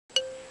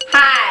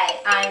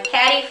I'm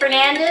Patty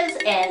Fernandez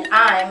and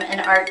I'm an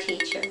art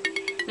teacher.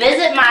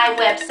 Visit my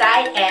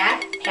website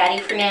at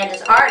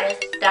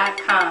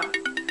pattyfernandezartist.com.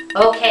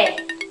 Okay,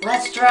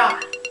 let's draw.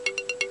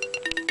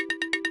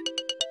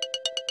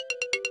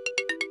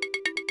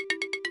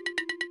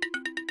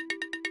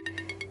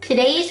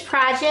 Today's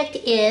project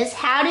is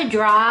how to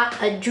draw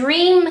a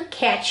dream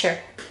catcher.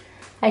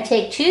 I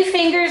take 2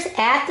 fingers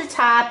at the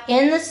top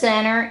in the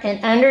center,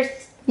 and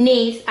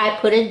underneath I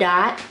put a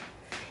dot.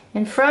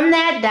 And from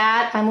that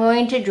dot I'm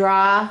going to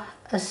draw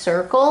a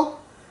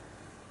circle,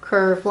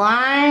 curved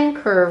line,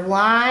 curved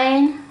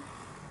line,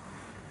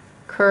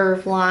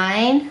 curved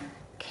line,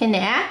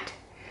 connect.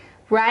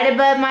 Right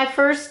above my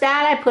first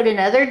dot I put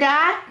another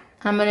dot.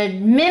 I'm going to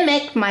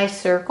mimic my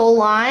circle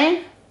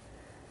line.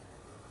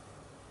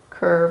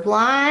 Curved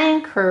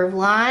line,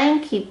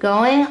 keep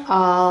going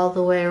all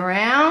the way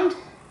around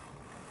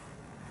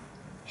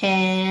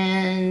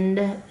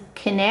and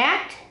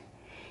connect.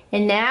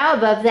 And now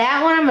above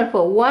that one I'm going to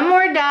put one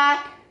more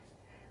dot.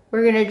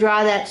 We're going to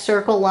draw that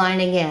circle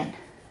line again.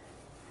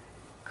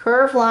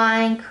 Curved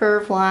line,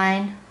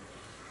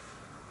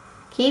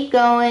 keep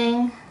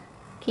going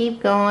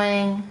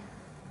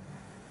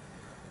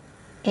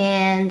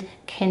and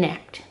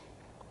connect.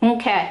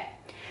 Okay.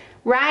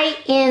 Right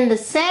in the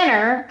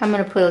center, I'm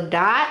going to put a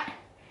dot,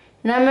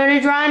 and I'm going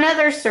to draw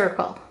another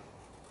circle.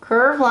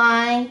 Curved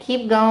line,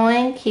 keep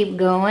going,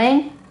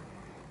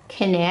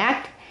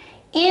 connect.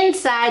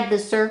 Inside the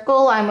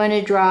circle, I'm going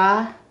to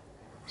draw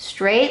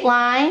straight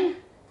line,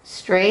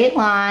 straight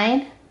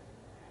line,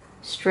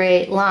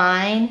 straight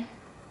line,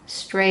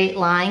 straight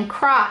line,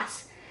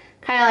 cross.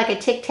 Kind of like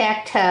a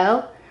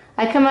tic-tac-toe.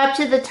 I come up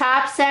to the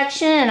top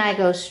section and I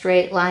go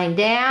straight line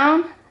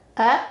down,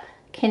 up,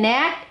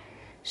 connect.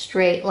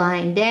 Straight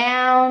line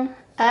down,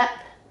 up,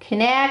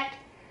 connect,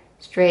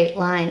 straight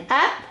line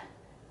up,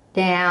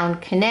 down,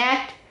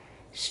 connect,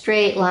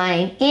 straight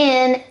line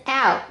in,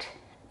 out,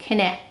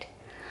 connect.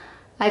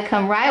 I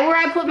come right where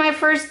I put my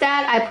first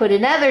dot, I put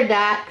another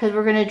dot because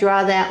we're going to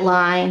draw that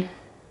line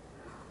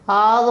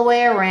all the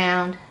way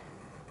around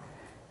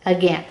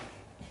again.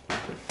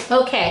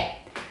 Okay,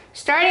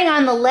 starting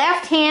on the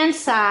left hand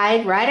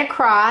side, right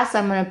across,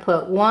 I'm going to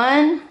put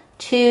 1,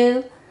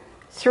 2,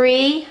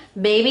 3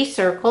 baby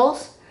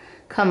circles.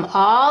 Come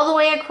all the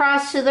way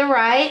across to the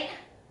right.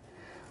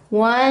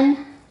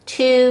 1,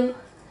 2,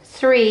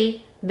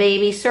 3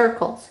 baby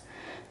circles.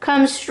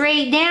 Come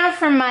straight down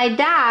from my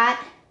dot.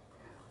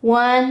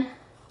 1,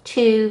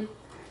 2,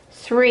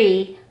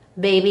 3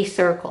 baby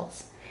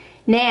circles.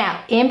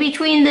 Now, in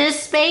between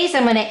this space,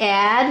 I'm going to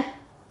add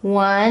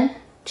 1,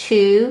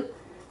 2,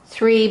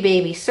 3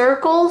 baby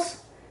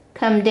circles.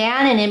 Come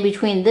down, and in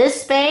between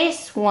this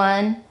space,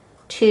 1,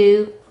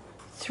 2,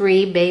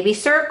 3 baby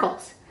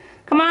circles.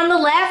 Come on the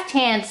left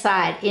hand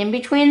side, in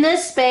between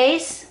this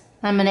space,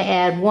 I'm going to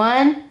add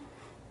 1,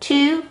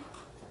 2,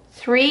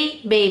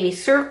 3 baby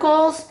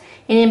circles,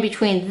 and in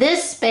between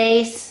this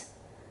space,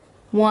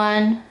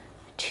 1,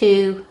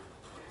 2,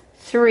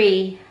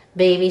 3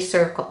 baby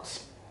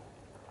circles.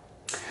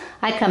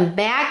 I come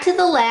back to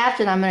the left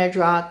and I'm going to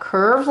draw a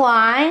curved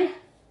line,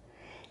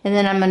 and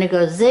then I'm going to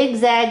go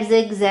zigzag,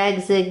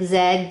 zigzag,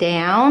 zigzag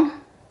down.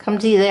 Come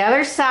to the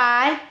other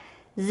side.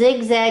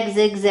 Zigzag,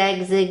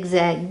 zigzag,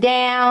 zigzag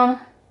down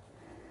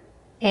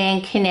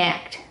and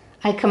connect.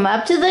 I come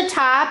up to the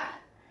top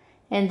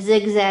and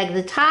zigzag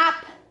the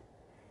top,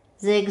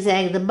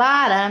 zigzag the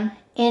bottom,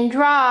 and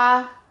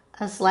draw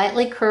a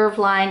slightly curved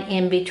line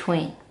in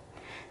between.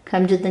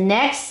 Come to the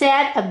next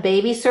set of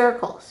baby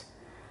circles.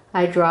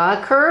 I draw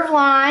a curved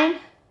line,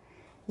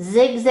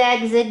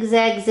 zigzag,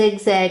 zigzag,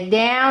 zigzag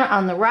down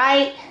on the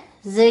right,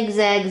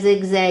 zigzag,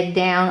 zigzag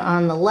down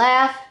on the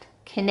left,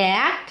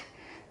 connect.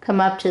 Come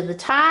up to the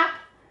top,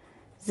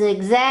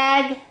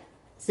 zigzag,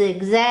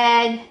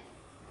 zigzag,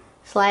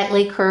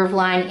 slightly curved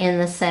line in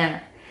the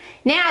center.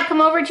 Now come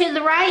over to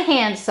the right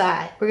hand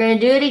side. We're going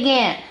to do it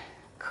again.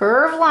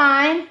 Curved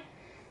line,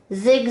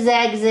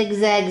 zigzag,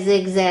 zigzag,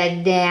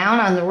 zigzag down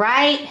on the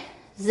right,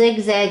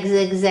 zigzag,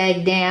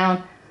 zigzag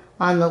down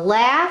on the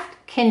left,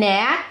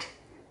 connect.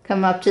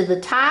 Come up to the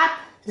top,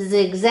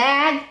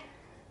 zigzag,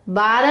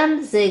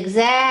 bottom,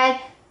 zigzag,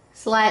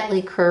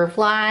 slightly curved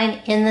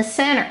line in the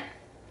center.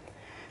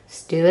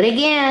 Let's do it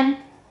again.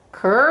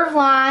 Curved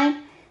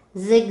line,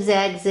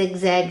 zigzag,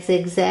 zigzag,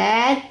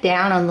 zigzag,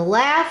 down on the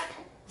left,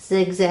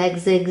 zigzag,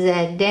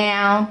 zigzag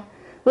down.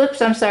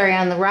 Whoops, I'm sorry,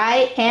 on the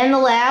right and the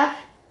left.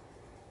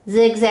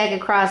 Zigzag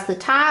across the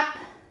top,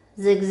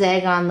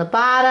 zigzag on the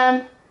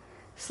bottom,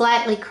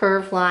 slightly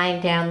curved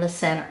line down the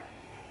center.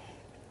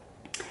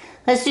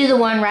 Let's do the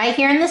one right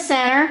here in the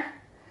center.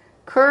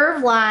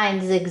 Curved line,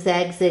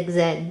 zigzag,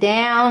 zigzag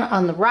down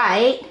on the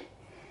right,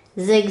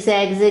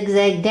 zigzag,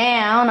 zigzag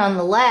down on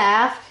the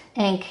left,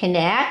 and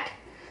connect.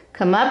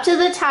 Come up to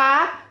the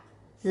top,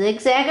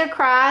 zigzag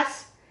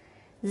across,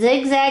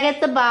 zigzag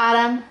at the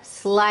bottom,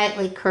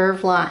 slightly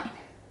curved line.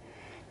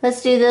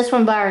 Let's do this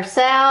one by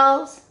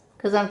ourselves,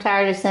 because I'm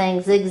tired of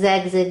saying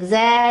zigzag,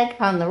 zigzag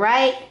on the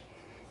right,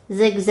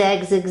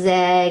 zigzag,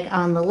 zigzag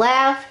on the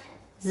left,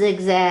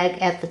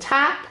 zigzag at the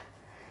top,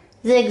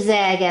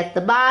 zigzag at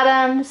the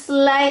bottom,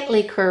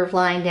 slightly curved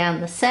line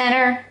down the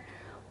center.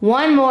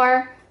 One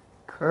more,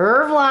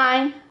 curved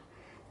line,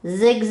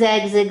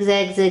 zigzag,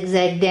 zigzag,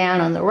 zigzag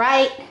down on the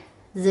right,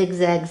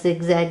 zigzag,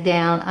 zigzag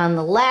down on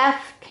the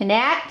left,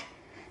 connect,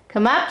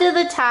 come up to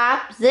the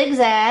top,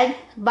 zigzag,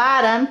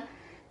 bottom,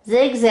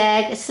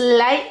 zigzag,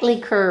 slightly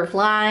curved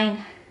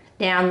line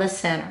down the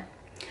center.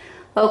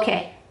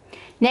 Okay,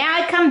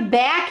 now I come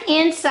back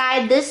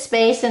inside this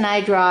space and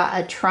I draw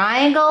a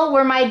triangle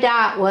where my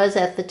dot was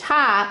at the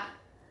top,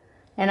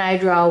 and I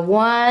draw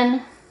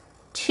 1,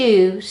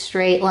 2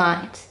 straight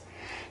lines.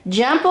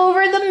 Jump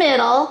over the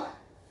middle,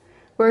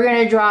 we're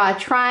going to draw a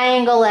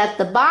triangle at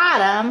the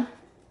bottom,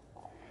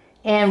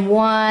 and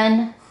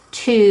 1,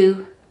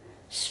 2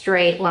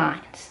 straight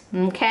lines,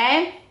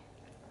 okay?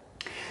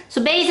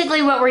 So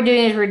basically what we're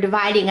doing is we're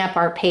dividing up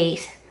our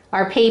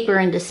paper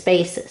into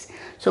spaces.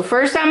 So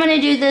first I'm going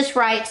to do this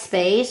right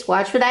space.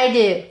 Watch what I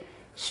do.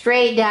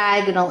 Straight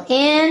diagonal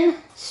in,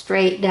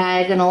 straight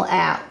diagonal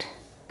out.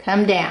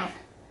 Come down.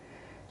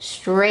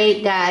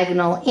 Straight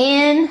diagonal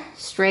in,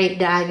 straight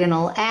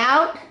diagonal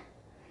out.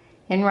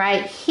 And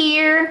right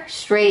here,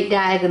 straight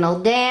diagonal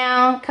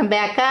down, come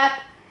back up,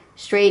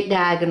 straight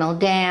diagonal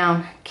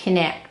down,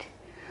 connect.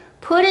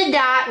 Put a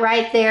dot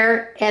right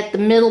there at the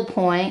middle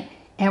point,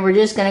 and we're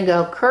just going to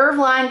go curve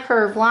line,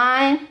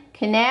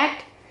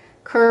 connect,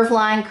 curve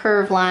line,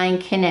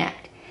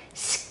 connect.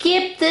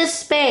 Skip this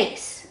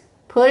space,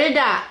 put a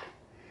dot,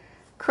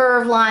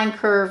 curve line,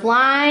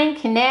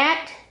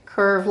 connect,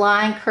 curve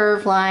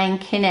line,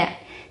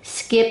 connect.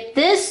 Skip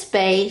this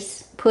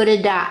space, put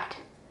a dot,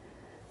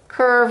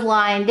 curve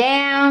line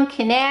down,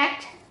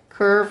 connect,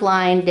 curve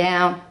line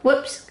down,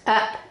 whoops,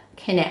 up,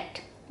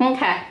 connect.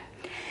 Okay,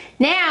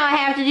 now I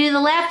have to do the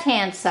left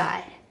hand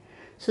side.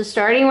 So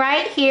starting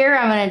right here,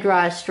 I'm going to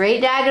draw a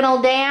straight diagonal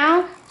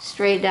down,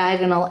 straight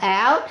diagonal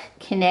out,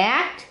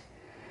 connect.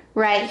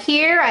 Right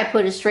here, I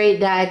put a straight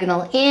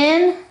diagonal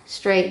in,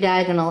 straight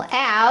diagonal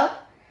out,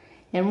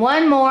 and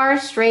one more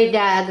straight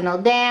diagonal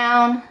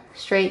down,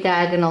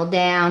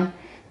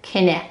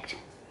 connect.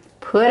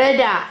 Put a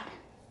dot.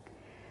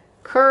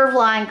 Curve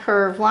line,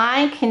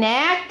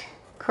 connect,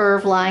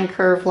 curve line,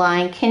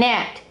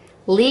 connect.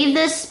 Leave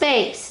this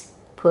space,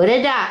 put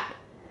a dot.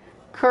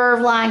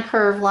 Curve line,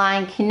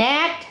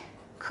 connect,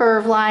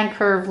 curve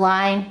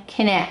line,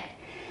 connect.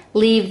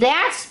 Leave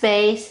that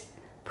space,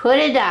 put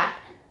a dot.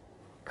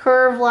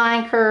 Curve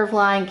line,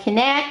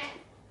 connect,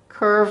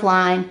 curve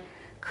line,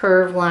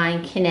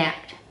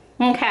 connect.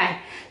 Okay,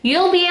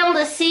 you'll be able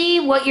to see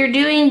what you're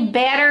doing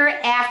better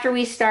after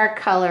we start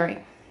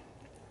coloring.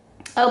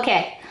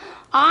 Okay,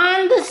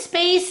 on the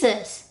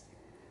spaces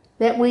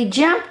that we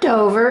jumped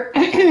over,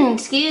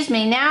 excuse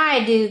me, now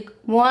I do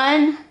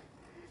 1,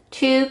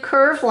 2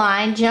 curve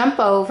line, jump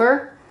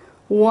over,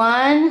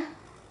 1,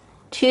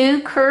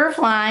 2 curve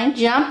line,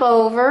 jump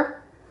over,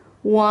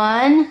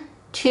 1,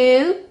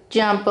 2,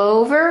 jump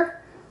over,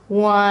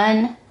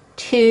 1,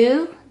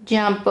 2,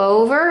 jump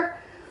over,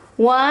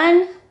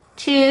 1,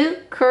 2,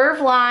 curve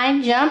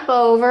line, jump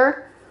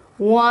over,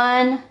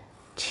 1,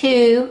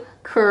 2,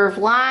 curve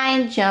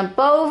line, jump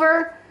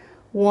over,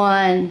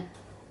 1,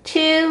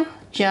 2,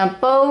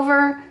 jump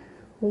over,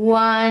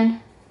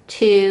 1,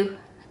 2,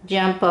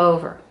 jump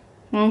over.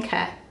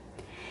 Okay.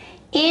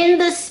 In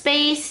the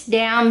space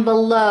down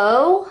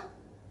below,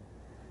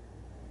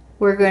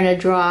 we're going to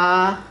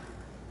draw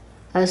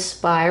a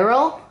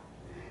spiral,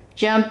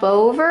 jump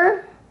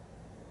over,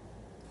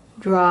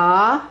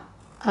 draw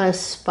a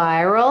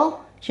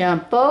spiral,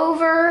 jump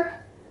over.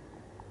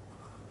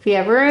 If you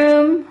have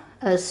room,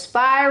 a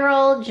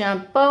spiral,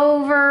 jump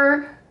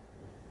over,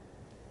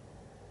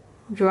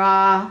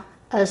 draw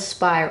a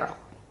spiral.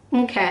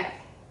 Okay.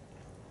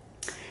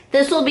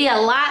 This will be a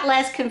lot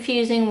less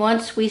confusing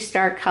once we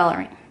start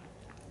coloring.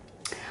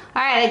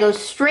 All right, I go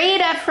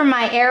straight up from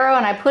my arrow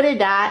and I put a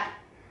dot.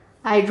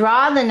 I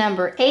draw the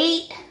number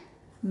 8,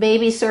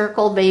 baby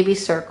circle, baby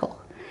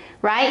circle.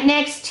 Right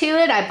next to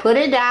it, I put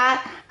a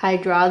dot. I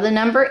draw the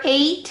number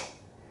 8,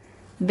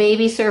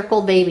 baby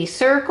circle,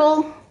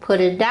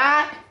 put a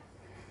dot.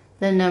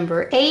 The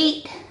number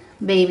 8,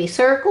 baby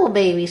circle,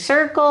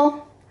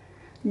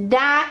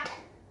 dot.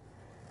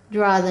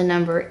 Draw the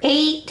number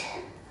 8,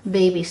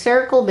 baby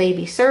circle.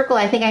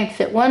 I think I can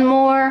fit one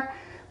more.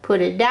 Put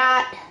a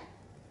dot.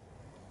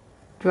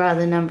 Draw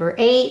the number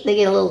 8. They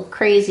get a little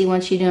crazy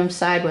once you do them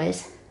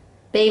sideways.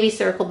 Baby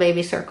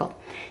circle.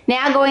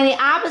 Now going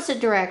the opposite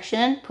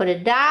direction, put a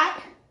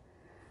dot.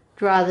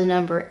 Draw the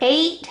number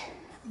 8.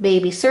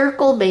 Baby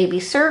circle.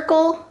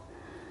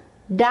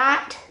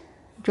 Dot.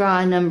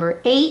 Draw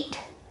number 8.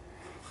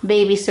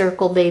 Baby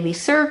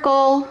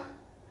circle.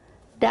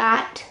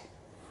 Dot.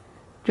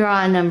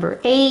 Draw number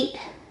 8.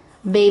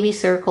 Baby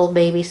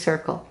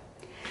circle.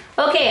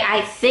 Okay,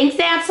 I think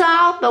that's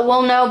all, but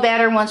we'll know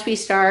better once we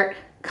start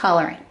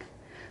coloring.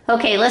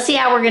 Okay, let's see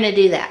how we're going to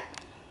do that.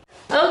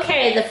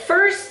 Okay, the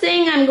first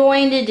thing I'm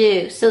going to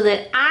do so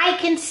that I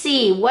can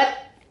see what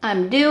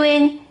I'm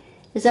doing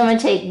is I'm going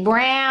to take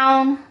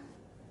brown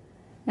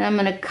and I'm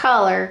going to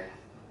color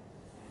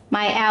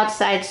my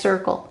outside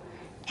circle.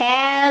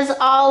 As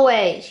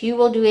always, you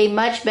will do a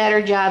much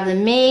better job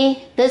than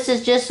me. This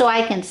is just so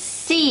I can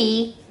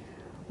see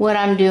what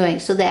I'm doing.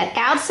 So that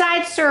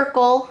outside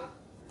circle,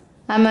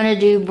 I'm going to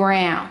do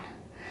brown.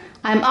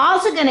 I'm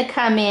also going to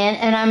come in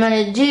and I'm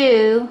going to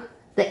do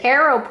the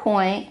arrow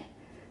point,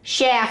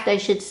 shaft I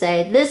should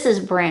say. This is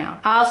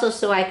brown, also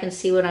so I can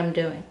see what I'm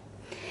doing.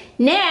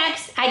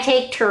 Next, I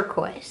take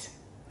turquoise.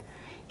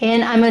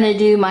 And I'm going to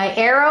do my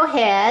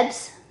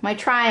arrowheads, my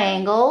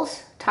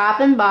triangles, top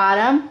and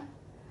bottom.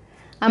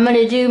 I'm going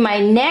to do my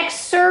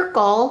next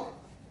circle.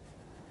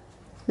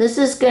 This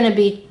is going to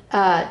be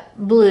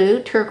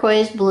blue,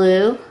 turquoise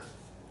blue,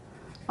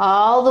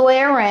 all the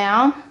way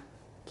around.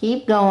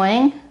 Keep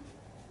going.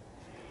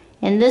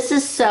 And this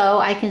is so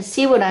I can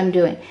see what I'm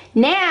doing.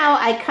 Now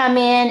I come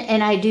in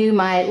and I do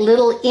my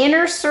little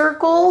inner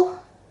circle.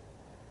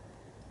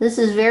 This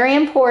is very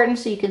important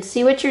so you can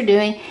see what you're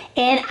doing.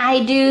 And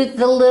I do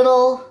the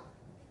little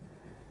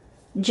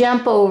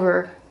jump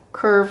over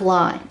curved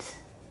lines.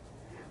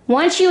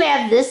 Once you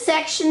have this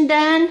section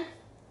done,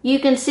 you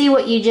can see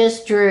what you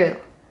just drew.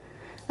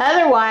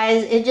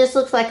 Otherwise, it just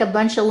looks like a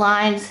bunch of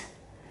lines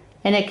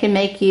and it can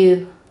make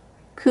you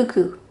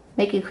cuckoo,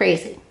 make you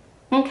crazy.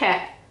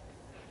 Okay.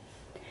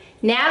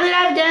 Now that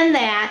I've done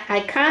that,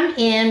 I come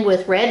in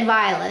with red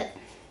violet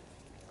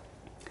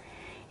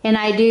and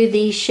I do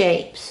these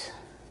shapes.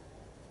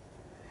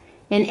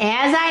 And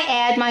as I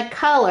add my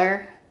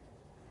color,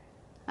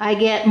 I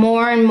get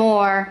more and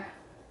more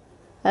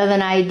of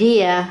an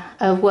idea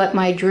of what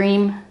my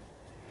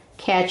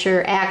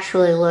Dreamcatcher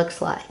actually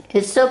looks like.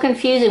 It's so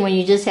confusing when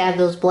you just have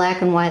those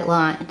black and white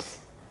lines.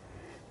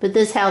 But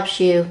this helps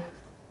you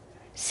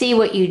see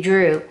what you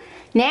drew.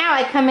 Now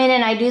I come in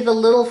and I do the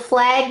little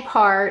flag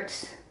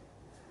parts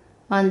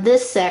on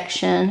this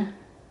section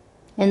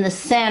in the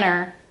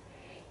center,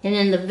 and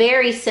in the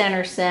very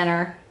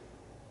center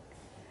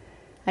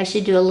I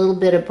should do a little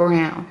bit of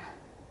brown.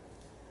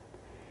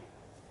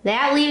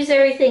 That leaves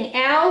everything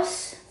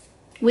else,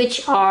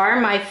 which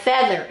are my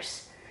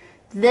feathers.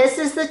 This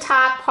is the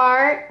top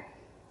part.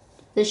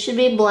 This should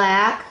be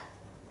black,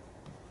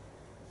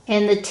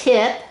 and the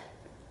tip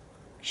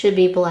should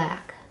be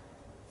black.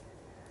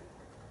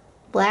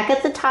 Black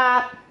at the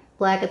top,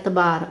 black at the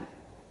bottom.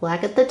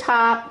 Black at the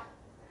top,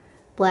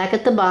 black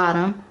at the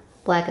bottom,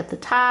 black at the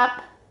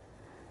top,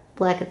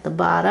 black at the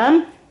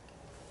bottom.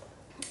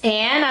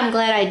 And I'm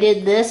glad I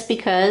did this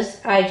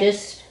because I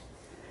just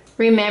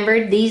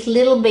remembered these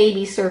little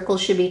baby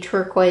circles should be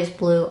turquoise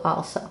blue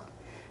also,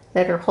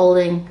 that are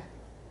holding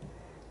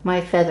my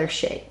feather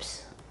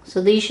shapes.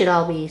 So these should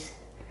all be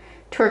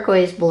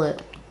turquoise blue.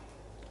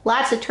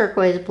 Lots of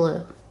turquoise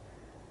blue.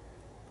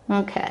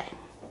 Okay.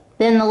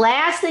 Then the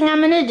last thing I'm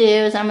going to do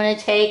is I'm going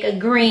to take a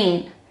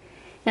green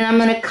and I'm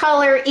going to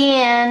color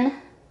in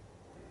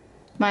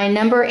my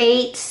number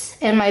 8s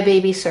and my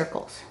baby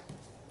circles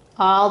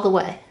all the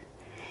way.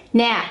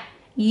 Now,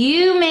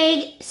 you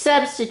may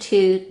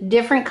substitute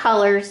different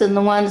colors than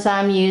the ones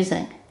I'm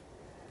using.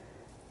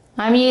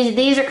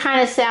 These are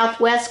kind of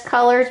Southwest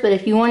colors, but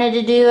if you wanted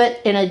to do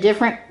it in a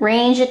different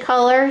range of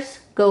colors,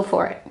 go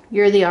for it.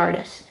 You're the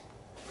artist.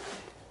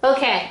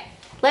 Okay,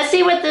 let's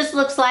see what this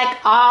looks like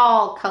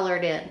all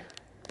colored in.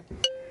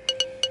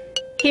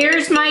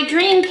 Here's my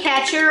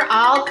Dreamcatcher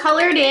all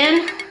colored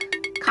in.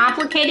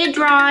 Complicated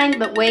drawing,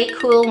 but way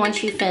cool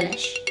once you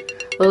finish.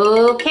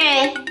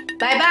 Okay,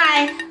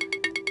 bye-bye.